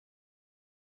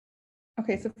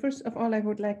Okay, so first of all, I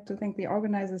would like to thank the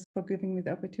organizers for giving me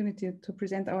the opportunity to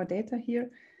present our data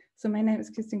here. So my name is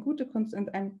Kirstin Gutekunst, and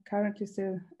I'm currently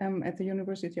still at the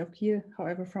University of Kiel.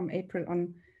 However, from April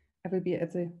on, I will be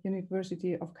at the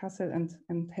University of Kassel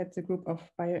and head the group of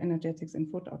bioenergetics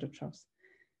and photoautotrophs.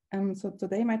 So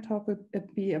today my talk will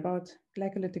be about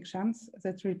glycolytic shunts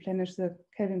that replenish the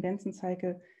Calvin-Benson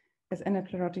cycle as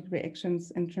anaplerotic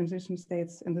reactions and transition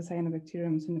states in the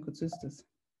Cyanobacterium Synechocystis.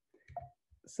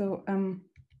 So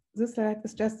this slide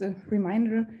is just a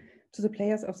reminder to the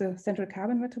players of the central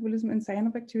carbon metabolism in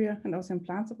cyanobacteria and also in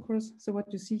plants, of course. So what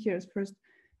you see here is first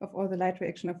of all the light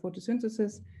reaction of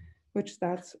photosynthesis, which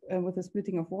starts with the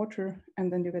splitting of water,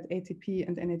 and then you get ATP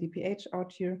and NADPH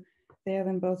out here. They are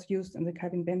then both used in the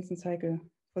Calvin-Benson cycle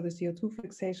for the CO2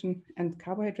 fixation, and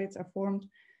carbohydrates are formed.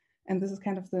 And this is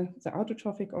kind of the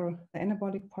autotrophic or the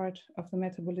anabolic part of the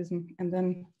metabolism. And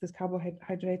then this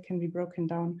carbohydrate can be broken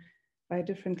down by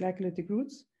different glycolytic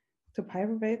routes to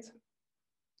pyruvate.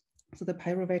 So the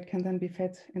pyruvate can then be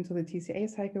fed into the TCA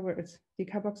cycle where it's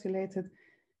decarboxylated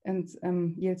and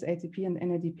yields ATP and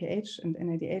NADPH and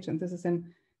NADH. And this is then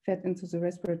fed into the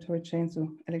respiratory chain. So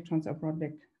electrons are brought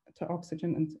back to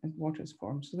oxygen and water is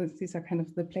formed. So these are kind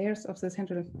of the players of the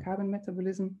central carbon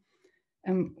metabolism.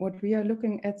 What we are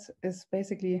looking at is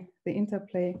basically the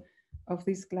interplay of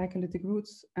these glycolytic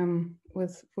routes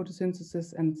with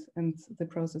photosynthesis and the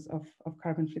process of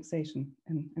carbon fixation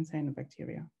in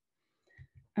cyanobacteria.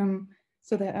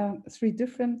 So there are three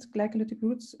different glycolytic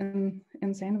routes in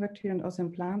cyanobacteria and also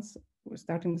in plants. We're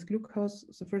starting with glucose.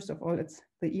 So first of all, it's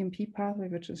the EMP pathway,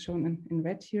 which is shown in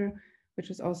red here, which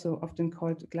is also often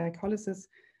called glycolysis.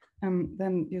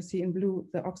 Then you see in blue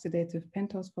the oxidative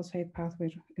pentose phosphate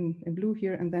pathway in blue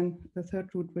here, and then the third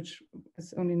route, which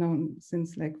is only known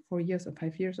since like 4 years or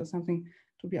 5 years or something,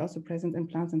 to be also present in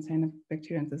plants and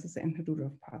cyanobacteria, and this is the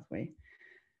Entner-Doudoroff pathway.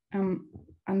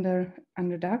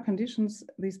 Under dark conditions,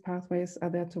 these pathways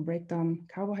are there to break down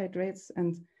carbohydrates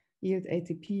and yield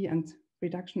ATP and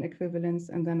reduction equivalents,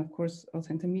 and then of course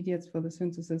also intermediates for the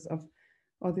synthesis of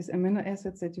all these amino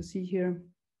acids that you see here.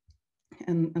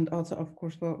 And also, of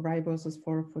course, for riboses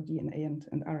for DNA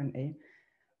and RNA.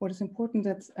 What is important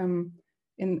that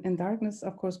in darkness,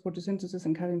 of course, photosynthesis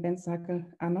and Calvin-Benson cycle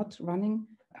are not running.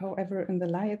 However, in the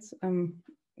light,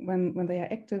 when they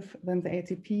are active, then the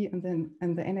ATP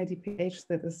and the NADPH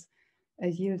that is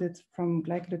yielded from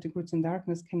glycolytic routes in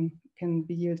darkness can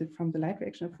be yielded from the light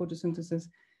reaction of photosynthesis.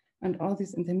 And all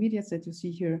these intermediates that you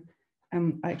see here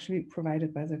are actually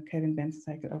provided by the Calvin-Benson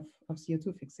cycle of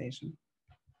CO2 fixation.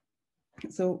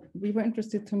 So we were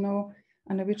interested to know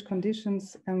under which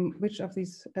conditions, which of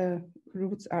these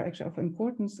routes are actually of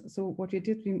importance. So what we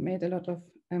did, we made a lot of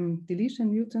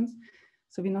deletion mutants.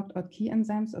 So we knocked out key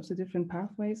enzymes of the different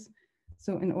pathways.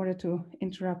 So in order to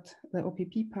interrupt the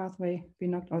OPP pathway, we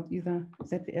knocked out either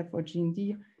ZVF or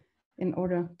GND. In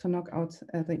order to knock out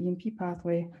the EMP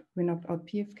pathway, we knocked out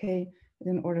PFK.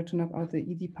 In order to knock out the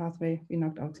ED pathway, we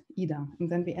knocked out EDA. And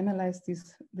then we analyzed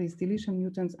these deletion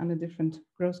mutants under different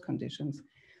growth conditions.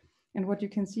 And what you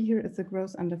can see here is the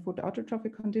growth under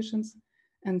photoautotrophic conditions.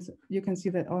 And you can see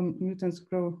that all mutants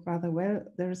grow rather well.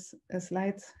 There's a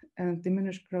slight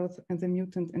diminished growth in the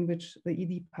mutant in which the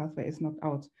ED pathway is knocked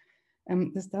out.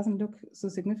 This doesn't look so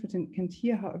significant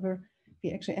here. However, we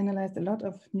actually analyzed a lot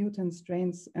of mutant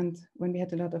strains, and when we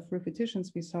had a lot of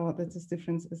repetitions, we saw that this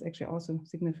difference is actually also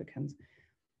significant.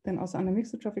 Then also under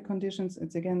mixotrophic conditions,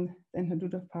 it's again the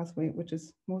Entner-Doudoroff pathway, which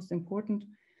is most important,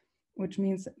 which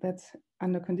means that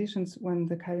under conditions when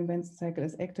the Calvin-Benson cycle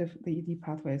is active, the ED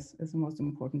pathway is the most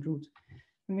important route.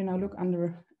 When we now look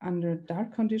under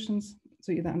dark conditions,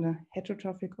 so either under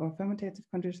heterotrophic or fermentative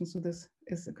conditions, so this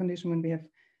is a condition when we have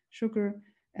sugar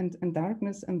and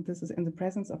darkness, and this is in the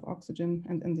presence of oxygen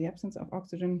and in the absence of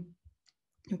oxygen,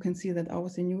 you can see that all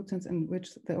the mutants in which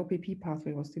the OPP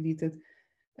pathway was deleted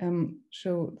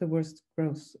show the worst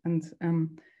growth. And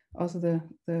also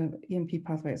the EMP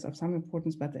pathway is of some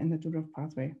importance, but the Entner-Doudoroff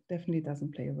pathway definitely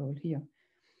doesn't play a role here.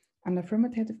 Under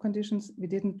fermentative conditions, we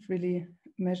didn't really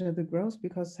measure the growth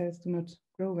because cells do not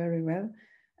grow very well.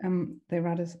 They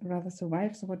rather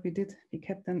survive. So what we did, we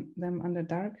kept them under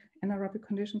dark anaerobic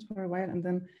conditions for a while, and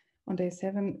then on day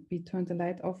 7 we turned the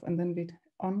light off and then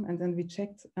we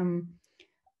checked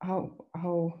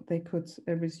how they could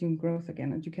resume growth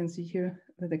again. And you can see here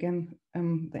that again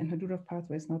the Entner-Doudoroff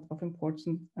pathway is not of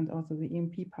importance, and also the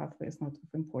EMP pathway is not of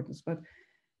importance. But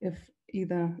if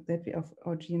either ZVF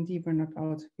or GND were knocked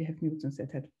out, we have mutants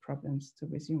that had problems to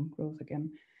resume growth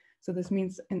again. So this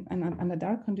means under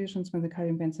dark conditions, when the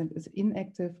Calvin-Benson is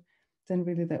inactive, then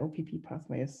really the OPP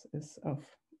pathway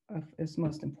is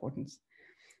most importance.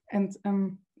 And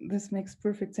this makes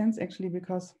perfect sense actually,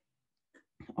 because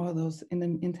all those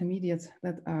intermediates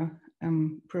that are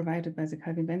provided by the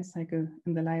Calvin-Benz cycle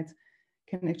in the light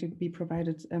can actually be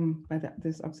provided by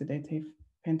this oxidative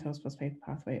pentose phosphate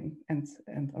pathway,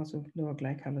 and also lower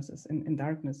glycolysis in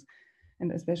darkness,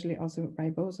 and especially also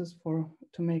riboses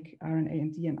to make RNA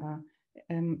and DNA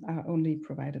are only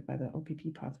provided by the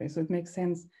OPP pathway. So it makes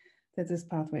sense that this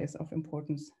pathway is of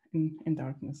importance in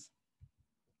darkness.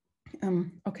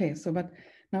 Okay, so but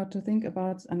now to think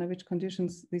about under which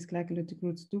conditions these glycolytic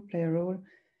routes do play a role,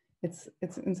 it's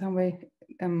in some way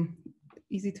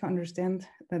easy to understand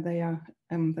that they are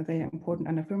important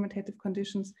under fermentative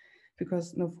conditions,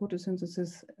 because no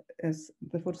photosynthesis, as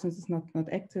the photosynthesis is not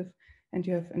active, and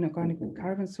you have an organic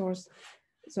carbon source.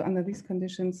 So under these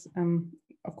conditions,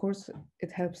 of course,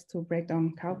 it helps to break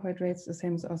down carbohydrates. The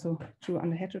same is also true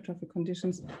under heterotrophic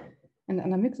conditions. And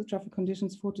under mixotrophic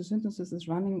conditions, photosynthesis is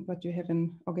running, but you have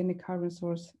an organic carbon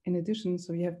source in addition.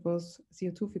 So you have both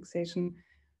CO2 fixation,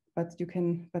 but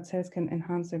cells can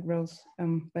enhance their growth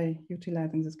by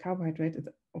utilizing this carbohydrate. It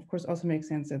of course also makes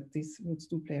sense that these routes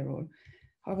do play a role.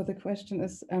 However, the question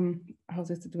is how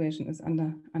the situation is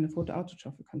under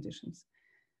photoautotrophic conditions.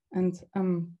 And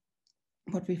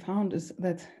what we found is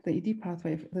that the ED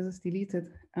pathway, if this is deleted,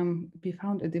 we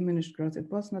found a diminished growth.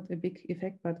 It was not a big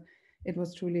effect, but it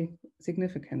was truly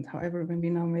significant. However, when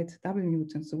we now made double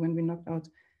mutants, so when we knocked out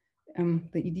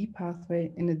the ED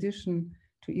pathway in addition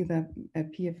to either a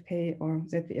PFK or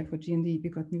ZVF or GND, we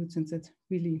got mutants that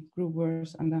really grew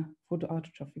worse under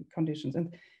photoautotrophic conditions.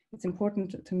 And it's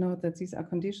important to note that these are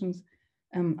conditions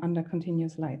under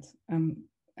continuous light.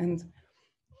 And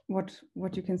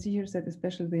what you can see here is that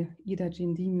especially the EDA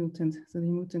GND mutant, so the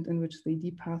mutant in which the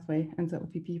ED pathway and the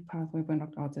OPP pathway were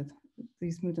knocked out, that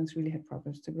these mutants really had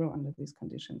problems to grow under these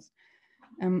conditions.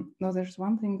 Now there's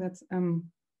one thing that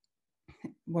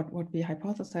what we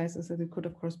hypothesize is that it could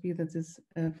of course be that this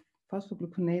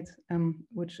phosphogluconate,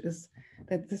 which is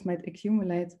that this might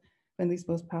accumulate when these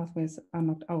both pathways are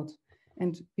knocked out.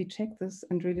 And we checked this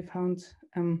and really found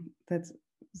that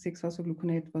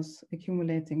 6-phosphogluconate was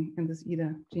accumulating in this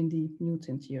EDA GND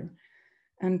mutant here.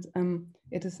 And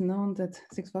it is known that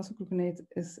 6-phosphogluconate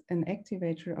is an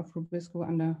activator of Rubisco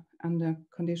under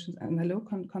conditions, under low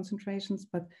concentrations,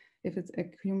 but if it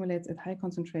accumulates at high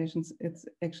concentrations, it's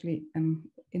actually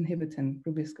inhibiting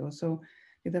Rubisco. So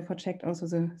we therefore checked also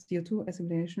the CO2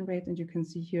 assimilation rate, and you can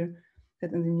see here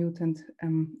that in the mutant,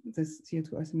 this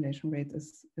CO2 assimilation rate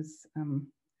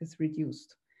is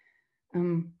reduced.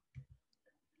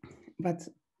 But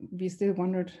we still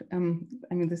wondered, I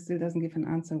mean, this still doesn't give an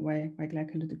answer why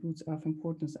glycolytic routes are of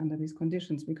importance under these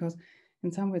conditions, because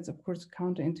in some ways, of course,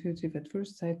 counterintuitive at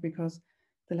first sight, because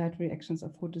the light reactions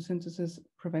of photosynthesis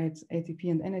provides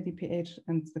ATP and NADPH,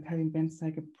 and the Calvin-Benz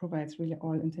cycle provides really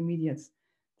all intermediates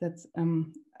that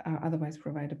are otherwise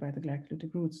provided by the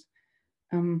glycolytic routes.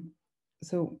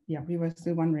 So yeah, we were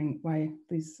still wondering why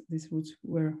these routes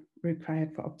were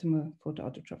required for optimal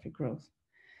photoautotrophic growth.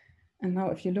 And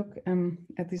now if you look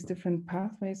at these different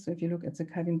pathways, so if you look at the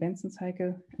Calvin-Benson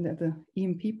cycle and at the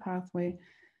EMP pathway,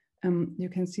 you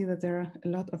can see that there are a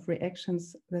lot of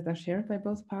reactions that are shared by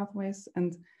both pathways,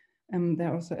 and there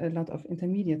are also a lot of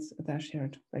intermediates that are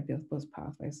shared by both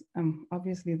pathways.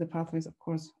 Obviously, the pathways, of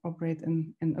course, operate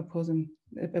in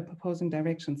opposing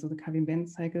directions. So the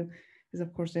Calvin-Benz cycle is,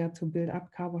 of course, there to build up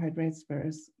carbohydrates,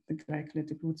 whereas the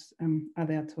glycolytic routes are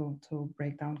there to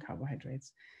break down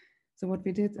carbohydrates. So what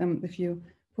we did, if you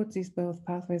put these both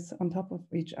pathways on top of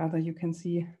each other, you can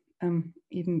see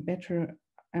even better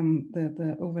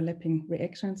the overlapping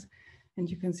reactions. And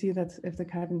you can see that if the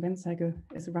Calvin-Benz cycle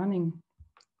is running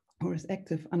or is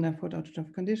active under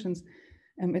photoautotrophic conditions,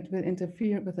 it will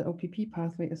interfere with the OPP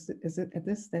pathway at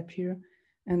this step here.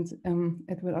 And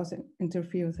it will also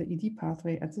interfere with the ED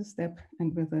pathway at this step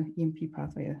and with the EMP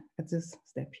pathway at this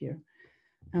step here.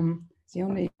 The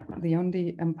only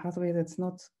pathway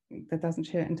that doesn't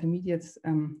share intermediates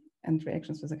and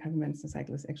reactions with the Calvin-Benson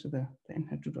cycle is actually the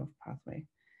Entner-Doudoroff pathway.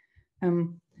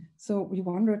 So we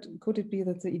wondered, could it be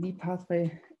that the ED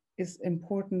pathway is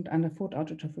important under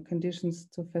photoautotrophic conditions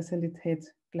to facilitate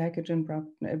glycogen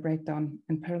breakdown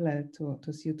in parallel to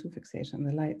CO2 fixation in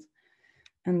the light?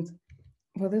 And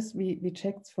for this, we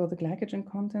checked for the glycogen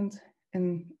content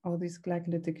in all these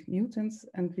glycolytic mutants,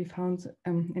 and we found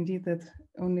indeed that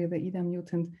only the EDA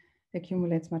mutant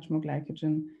accumulates much more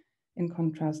glycogen in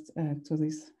contrast to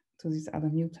these other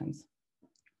mutants.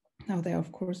 Now there are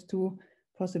of course two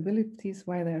possibilities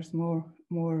why there's more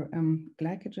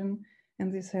glycogen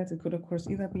in these cells. It could of course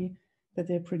either be that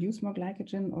they produce more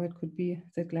glycogen, or it could be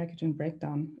that glycogen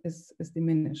breakdown is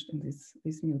diminished in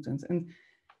these mutants. And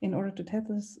in order to test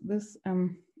this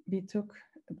we took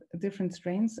different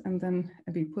strains and then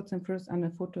we put them first under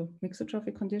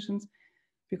photomixotrophic conditions,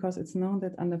 because it's known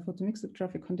that under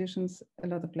photomixotrophic conditions, a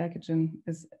lot of glycogen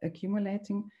is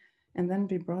accumulating. And then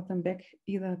we brought them back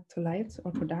either to light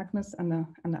or to darkness under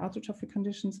autotrophic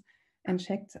conditions and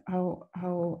checked how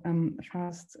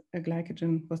fast a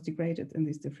glycogen was degraded in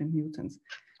these different mutants.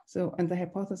 So, and the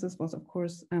hypothesis was, of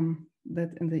course,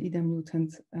 that in the EDA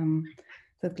mutant,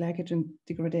 that glycogen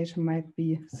degradation might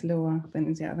be slower than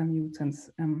in the other mutants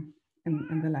in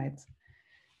the light.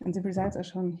 And the results are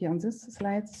shown here on this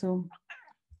slide. So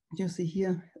you see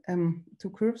here two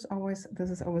curves always.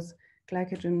 This is always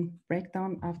glycogen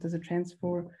breakdown after the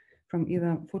transfer from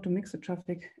either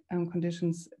photomixotrophic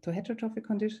conditions to heterotrophic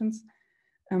conditions.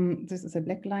 This is a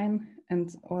black line,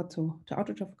 and or to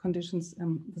autotrophic conditions.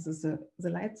 This is the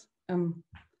light,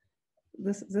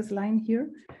 this line here.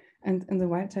 And in the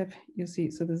wild type, you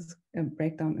see, so this is a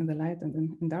breakdown in the light and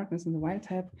in darkness in the wild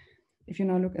type. If you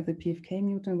now look at the PFK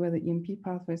mutant where the EMP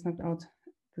pathway is knocked out,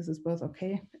 this is both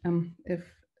okay. If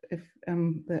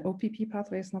the OPP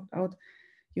pathway is knocked out,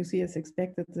 you see as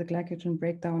expected the glycogen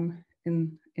breakdown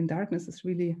in darkness is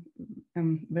really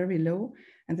very low.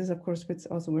 And this of course fits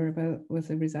also very well with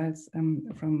the results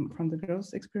from the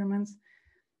growth experiments.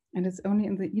 And it's only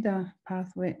in the EDA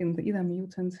pathway, in the EDA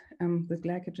mutant, the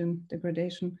glycogen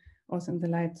degradation also in the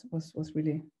light was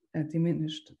really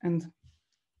diminished. And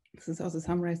this is also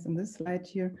summarized in this slide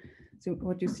here. So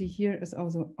what you see here is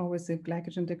also always the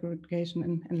glycogen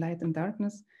degradation in light and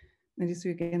darkness. And you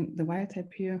see again the wild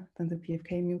type here, then the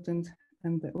PFK mutant,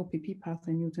 and the OPP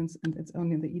pathway mutants, and it's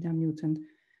only in the EDA mutant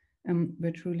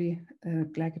where truly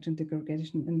glycogen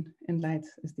degradation in light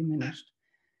is diminished.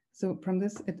 So from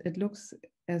this, it looks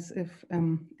as if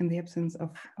in the absence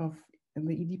of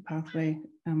the ED pathway,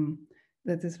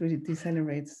 that this really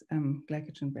decelerates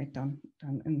glycogen breakdown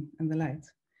in the light.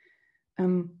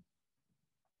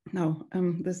 Now,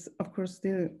 this of course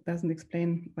still doesn't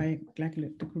explain why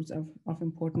glycolytic routes of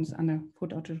importance under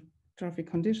photoautotrophic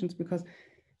conditions, because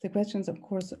the question is, of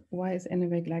course, why is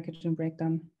anyway glycogen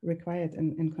breakdown required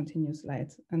in continuous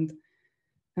light? And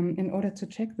in order to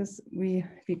check this, we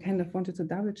kind of wanted to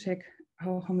double check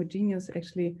how homogeneous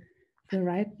actually the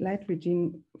light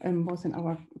regime was in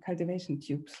our cultivation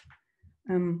tubes.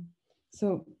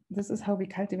 So this is how we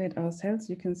cultivate our cells.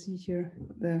 You can see here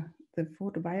the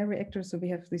photobioreactors. So we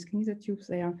have these kinesia tubes.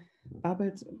 They are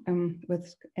bubbled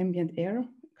with ambient air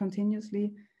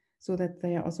continuously, so that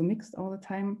they are also mixed all the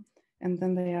time. And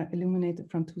then they are illuminated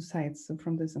from two sides, so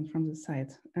from this and from this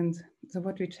side. And so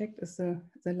what we checked is the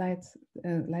light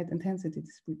intensity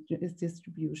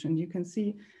distribution. You can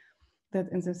see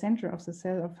that in the center of the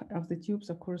cell of the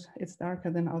tubes, of course, it's darker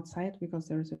than outside because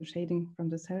there is a shading from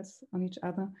the cells on each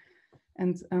other.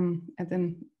 And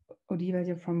then OD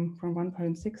value from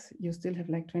 1.6, you still have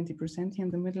like 20% here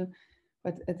in the middle.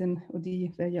 But at an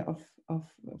OD value of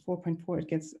 4.4, it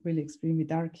gets really extremely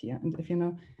dark here. And if you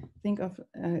now think of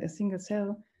a single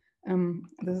cell,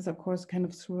 this is of course kind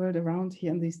of swirled around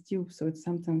here in these tubes. So it's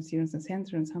sometimes here in the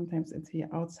center and sometimes it's here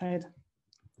outside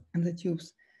in the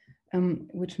tubes,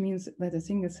 which means that a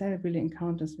single cell really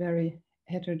encounters very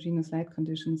heterogeneous light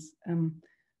conditions,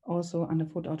 also under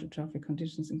photoautotrophic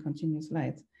conditions in continuous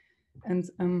light.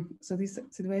 And so these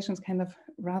situations kind of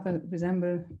rather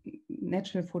resemble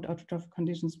natural photoautotrophic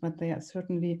conditions, but they are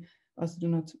certainly also do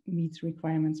not meet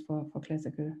requirements for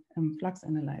classical flux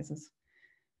analysis.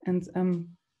 And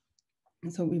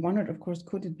so we wondered, of course,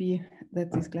 could it be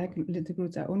that these glycolytic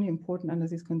routes are only important under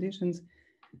these conditions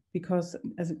because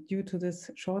due to this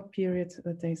short period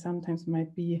that they sometimes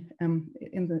might be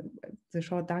in the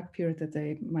short dark period that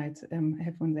they might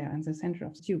have when they are in the center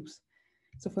of the tubes.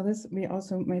 So for this, we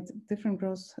also made different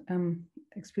growth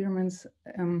experiments.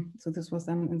 So this was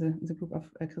done in the group of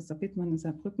Christoph Wittmann and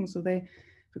Saarbrücken. So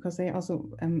because they also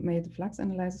made flux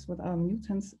analysis with our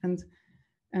mutants, and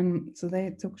so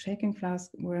they took shaking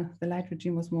flasks where the light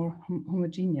regime was more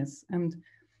homogeneous. And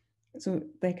so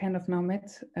they kind of now met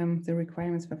the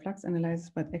requirements for flux analysis,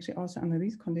 but actually also under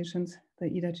these conditions, the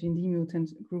EDA GND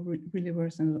mutant grew really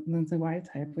worse than the wild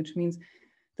type, which means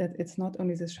that it's not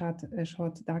only this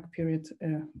short dark period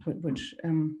which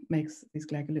makes these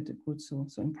glycolytic routes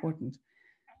so important.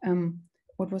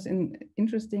 What was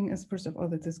interesting is, first of all,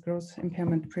 that this growth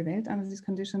impairment prevailed under these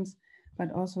conditions,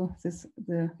 but also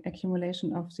the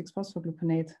accumulation of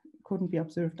 6-phosphogluconate couldn't be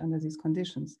observed under these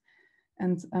conditions.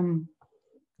 And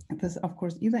this, of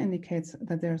course, either indicates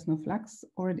that there is no flux,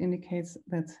 or it indicates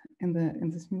that in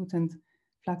this mutant,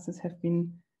 fluxes have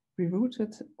been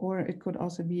rerouted, or it could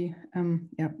also be,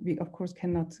 we of course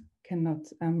cannot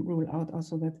rule out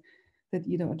also that that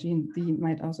either or gene D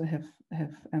might also have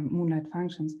moonlight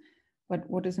functions. But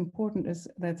what is important is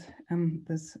that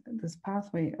this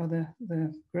pathway or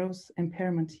the growth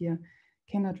impairment here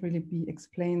cannot really be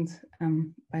explained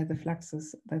by the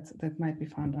fluxes that might be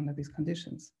found under these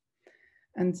conditions.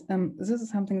 And this is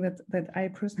something that I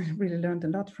personally really learned a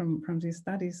lot from these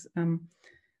studies,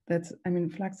 that, I mean,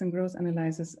 flux and growth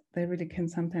analysis, they really can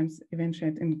sometimes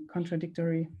eventuate in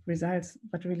contradictory results,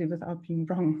 but really without being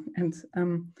wrong. And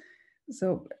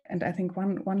and I think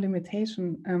one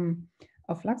limitation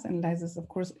of flux analysis, of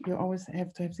course, you always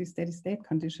have to have these steady state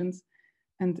conditions,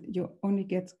 and you only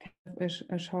get kind of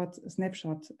a short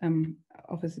snapshot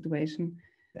of a situation.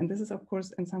 And this is, of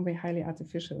course, in some way highly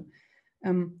artificial,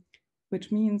 which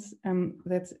means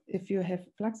that if you have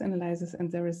flux analysis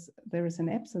and there is an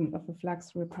absence of a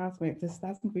flux through a pathway, this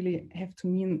doesn't really have to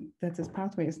mean that this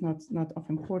pathway is not of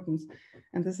importance.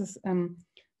 And this is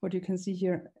what you can see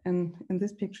here in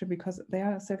this picture, because there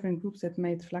are several groups that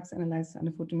made flux analysis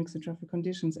under photomixotrophic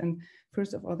conditions. And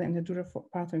first of all, the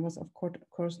Entner-Doudoroff pathway was of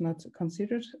course not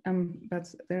considered, but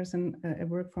there's a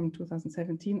work from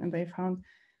 2017, and they found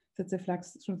that the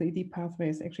flux through the ED pathway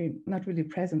is actually not really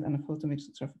present under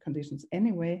photomixotrophic conditions.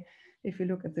 Anyway, if you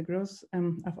look at the growth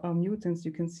of our mutants,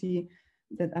 you can see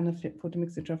that under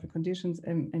photomixotrophic conditions,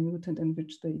 a mutant in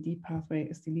which the ED pathway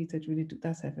is deleted really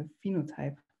does have a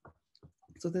phenotype.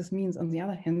 So this means, on the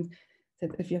other hand,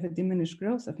 that if you have a diminished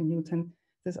growth of a mutant,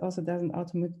 this also doesn't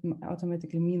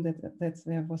automatically mean that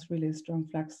there was really a strong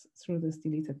flux through this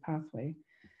deleted pathway.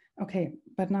 Okay,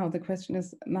 but now the question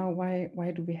is, now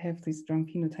why do we have these strong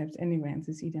phenotypes anyway in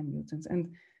these EDM mutants?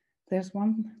 And there's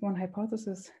one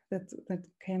hypothesis that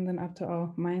came then up to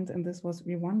our mind, and this was,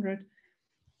 we wondered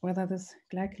whether this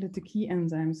glycolytic key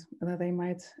enzymes, whether they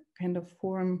might kind of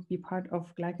be part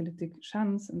of glycolytic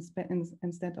shunts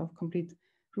instead of complete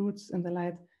roots in the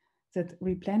light that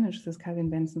replenish this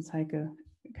Calvin-Benson cycle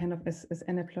kind of as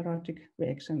anaplerotic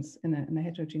reactions in a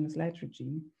heterogeneous light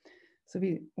regime. So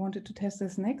we wanted to test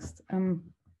this next.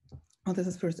 This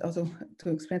is first also to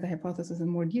explain the hypothesis in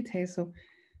more detail. So,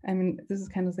 I mean, this is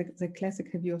kind of the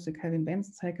classical view of the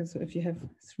Calvin-Benson cycle. So if you have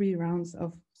 3 rounds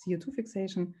of CO2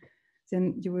 fixation,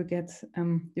 then you will get,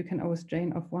 you can always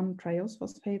drain off 1 triose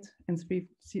phosphate, and 3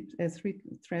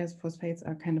 triose phosphates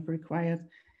are kind of required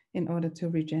in order to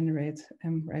regenerate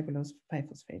ribulose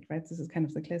 5-phosphate, right? This is kind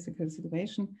of the classical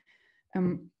situation.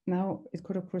 Now, it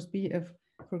could, of course, be if,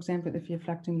 for example, if you're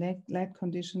fluctuating light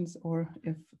conditions, or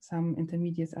if some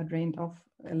intermediates are drained off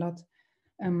a lot,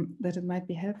 that it might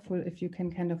be helpful if you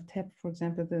can kind of tap, for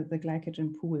example, the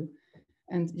glycogen pool.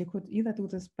 And you could either do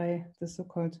this by the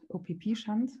so-called OPP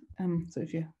shunt. So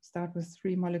if you start with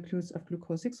 3 molecules of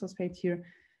glucose 6-phosphate here,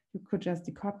 you could just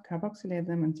decarboxylate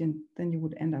them, and then you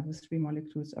would end up with 3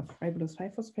 molecules of ribulose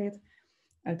 5-phosphate.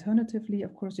 Alternatively,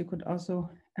 of course, you could also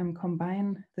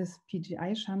combine this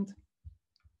PGI shunt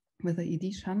with the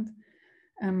ED shunt,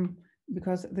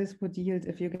 because this would yield,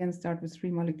 if you again start with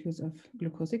 3 molecules of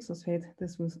glucose 6-phosphate,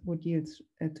 this would yield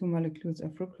 2 molecules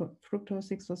of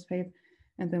fructose 6-phosphate,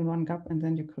 and then 1 GAP, and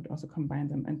then you could also combine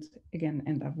them and again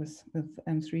end up with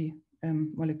 3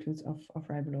 molecules of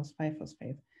ribulose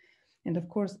 5-phosphate. And of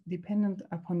course, dependent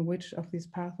upon which of these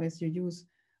pathways you use,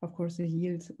 of course, the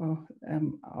yield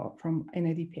from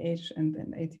NADPH and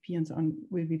ATP and so on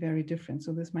will be very different.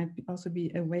 So this might also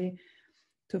be a way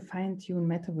to fine-tune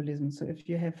metabolism. So if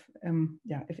you have,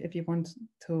 if you want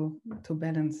to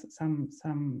balance some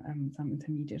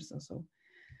intermediates or so.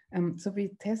 So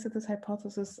we tested this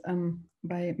hypothesis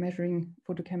by measuring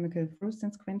photochemical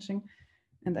fluorescence quenching,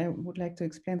 and I would like to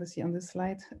explain this here on this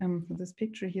slide, this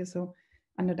picture here. So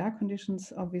under dark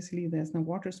conditions, obviously there's no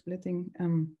water splitting,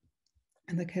 and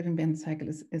the Calvin-Benson cycle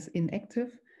is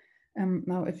inactive.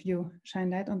 Now, if you shine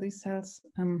light on these cells,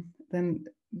 then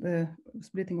the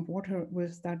splitting of water will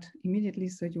start immediately.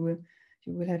 So you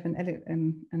will have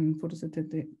an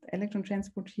photosynthetic electron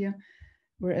transport here,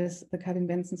 whereas the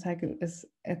Calvin-Benson cycle is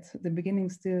at the beginning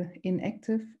still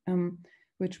inactive,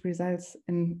 which results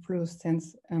in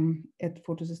fluorescence at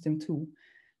photosystem 2.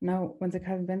 Now, when the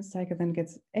Calvin-Benson cycle then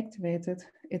gets activated,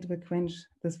 it will quench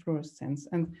this fluorescence.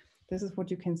 And this is what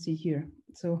you can see here.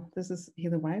 So this is here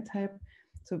the wild type.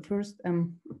 So first,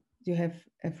 you have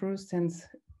a fluorescence.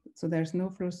 So there's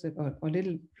no fluorescence or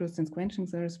little fluorescence quenching.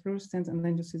 There is fluorescence, and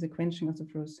then you see the quenching of the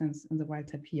fluorescence in the wild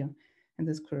type here in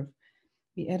this curve.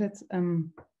 We added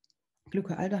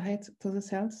glucoaldehyde to the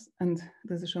cells, and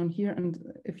this is shown here. And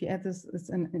if you add this, it's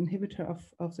an inhibitor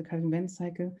of the Calvin-Benson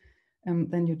cycle,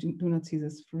 then you do not see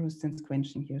this fluorescence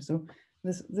quenching here. So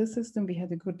this system, we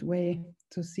had a good way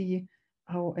to see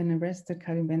how an arrested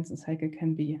Calvin-Benson cycle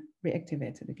can be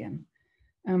reactivated again.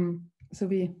 So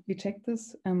we checked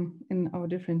this in our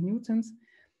different mutants,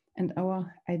 and our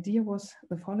idea was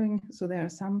the following. So there are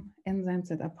some enzymes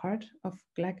that are part of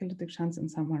glycolytic shunts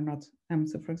and some are not.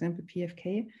 So for example,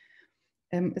 PFK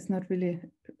is not really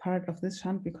part of this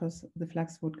shunt because the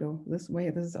flux would go this way.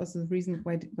 This is also the reason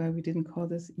why we didn't call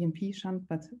this EMP shunt,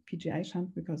 but PGI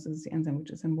shunt, because this is the enzyme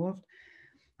which is involved.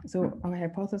 So our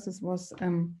hypothesis was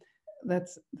that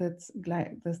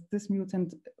this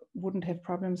mutant wouldn't have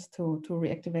problems to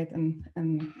reactivate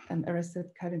an arrested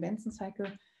Calvin-Benson cycle,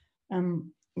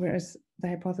 whereas the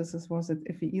hypothesis was that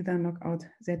if we either knock out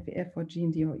ZVF or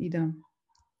GND or EDA,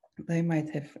 they might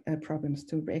have problems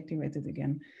to reactivate it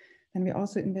again. And we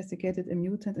also investigated a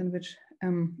mutant in which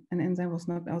an enzyme was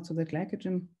knocked out so that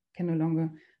glycogen can no longer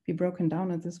be broken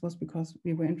down, and this was because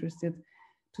we were interested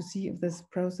to see if this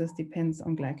process depends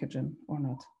on glycogen or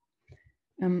not.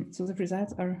 So the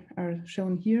results are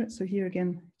shown here. So here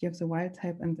again, you have the wild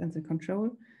type and the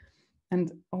control.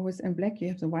 And always in black, you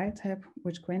have the wild type,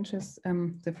 which quenches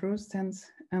the fluorescence.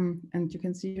 And you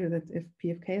can see here that if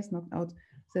PFK is knocked out,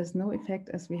 there's no effect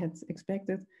as we had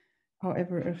expected.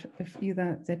 However, if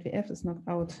either ZVF is knocked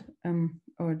out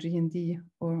or GND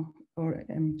or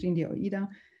GND or EDA,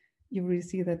 you really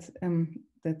see that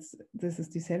this is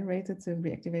decelerated, the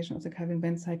reactivation of the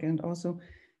Calvin-Benz cycle, and also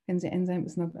when the enzyme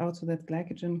is knocked out so that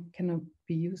glycogen cannot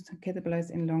be used to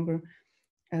catabolize any longer,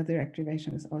 the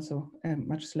reactivation is also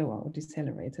much slower or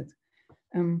decelerated.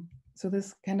 So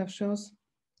this kind of shows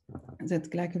that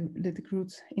glycolytic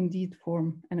routes indeed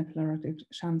form anaplerotic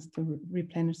shunts to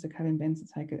replenish the Calvin-Benson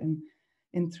cycle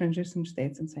in transition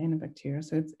states in cyanobacteria.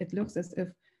 So it looks as if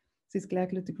these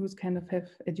glycolytic routes kind of have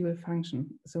a dual function.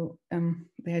 So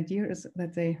the idea is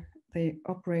that they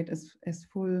operate as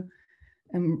full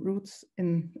routes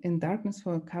in darkness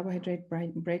for carbohydrate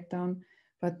breakdown,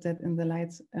 but that in the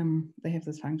lights they have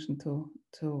this function to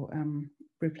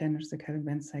replenish the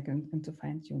Calvin-Benson cycle and to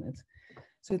fine tune it.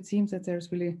 So it seems that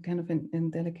there's really kind of an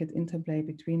delicate interplay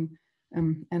between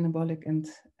anabolic and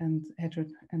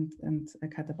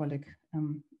catabolic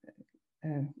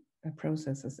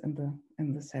processes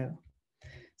in the cell.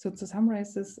 So to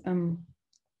summarize this,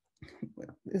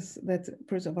 is that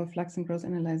first of all, flux and growth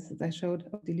analysis I showed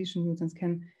of deletion mutants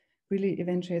can really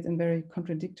eventuate in very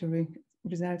contradictory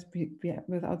results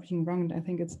without being wrong. And I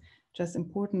think it's just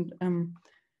important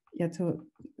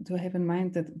to have in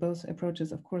mind that both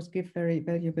approaches, of course, give very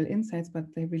valuable insights, but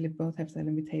they really both have their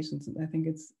limitations. And I think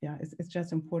it's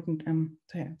just important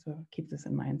to keep this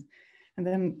in mind. And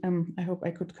then I hope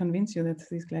I could convince you that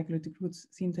these glycolytic routes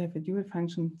seem to have a dual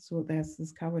function. So there's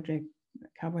this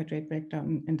carbohydrate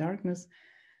breakdown in darkness,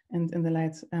 and in the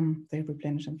lights, they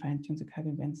replenish and fine tune the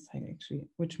Calvin-Benson cycle actually,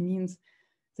 which means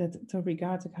that to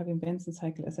regard the Calvin-Benson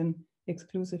cycle as an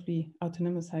exclusively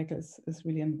autonomous cycle is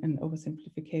really an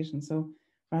oversimplification. So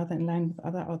rather in line with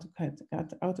other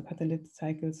autocatalytic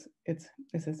cycles, it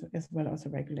is as well also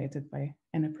regulated by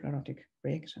anaplerotic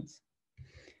reactions.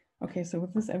 Okay, so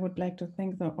with this, I would like to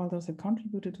thank all those that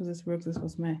contributed to this work. This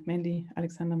was mainly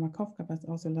Alexander Makowka, but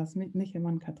also Lars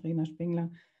Nichelmann, Katharina Spengler,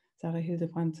 Sarah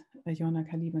Hildebrandt, Joanna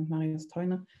Kalib, and Marius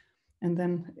Theuner. And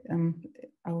then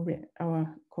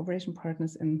our cooperation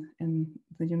partners in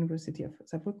the University of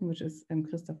Saarbrücken, which is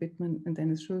Christoph Wittmann and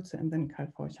Dennis Schulze, and then Karl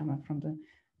Forchhammer from the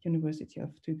University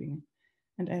of Tübingen.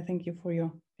 And I thank you for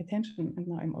your attention, and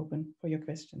now I'm open for your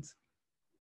questions.